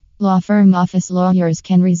Law firm office lawyers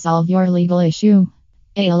can resolve your legal issue.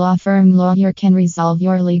 A law firm lawyer can resolve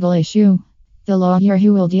your legal issue. The lawyer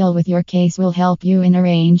who will deal with your case will help you in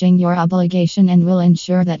arranging your obligation and will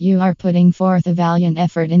ensure that you are putting forth a valiant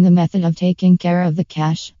effort in the method of taking care of the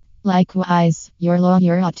cash. Likewise, your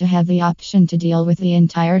lawyer ought to have the option to deal with the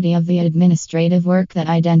entirety of the administrative work that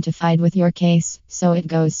identified with your case, so it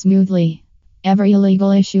goes smoothly. Every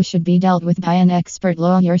legal issue should be dealt with by an expert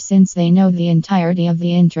lawyer since they know the entirety of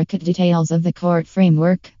the intricate details of the court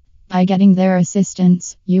framework. By getting their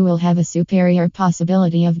assistance, you will have a superior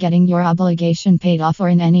possibility of getting your obligation paid off or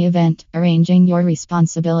in any event, arranging your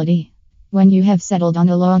responsibility. When you have settled on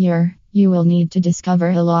a lawyer, you will need to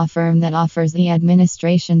discover a law firm that offers the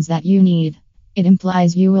administrations that you need. It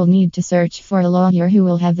implies you will need to search for a lawyer who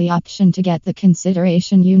will have the option to get the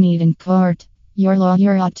consideration you need in court. Your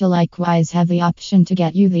lawyer ought to likewise have the option to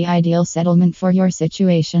get you the ideal settlement for your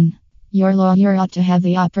situation. Your lawyer ought to have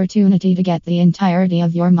the opportunity to get the entirety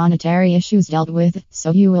of your monetary issues dealt with,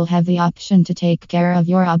 so you will have the option to take care of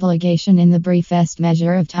your obligation in the briefest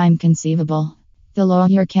measure of time conceivable. The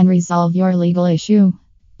lawyer can resolve your legal issue.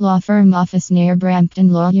 Law firm office near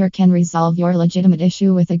Brampton lawyer can resolve your legitimate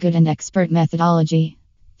issue with a good and expert methodology.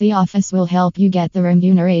 The office will help you get the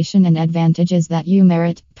remuneration and advantages that you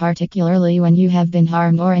merit, particularly when you have been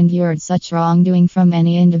harmed or endured such wrongdoing from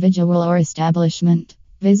any individual or establishment.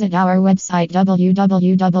 Visit our website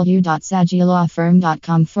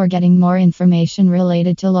www.sagilawfirm.com for getting more information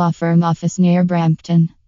related to law firm office near Brampton.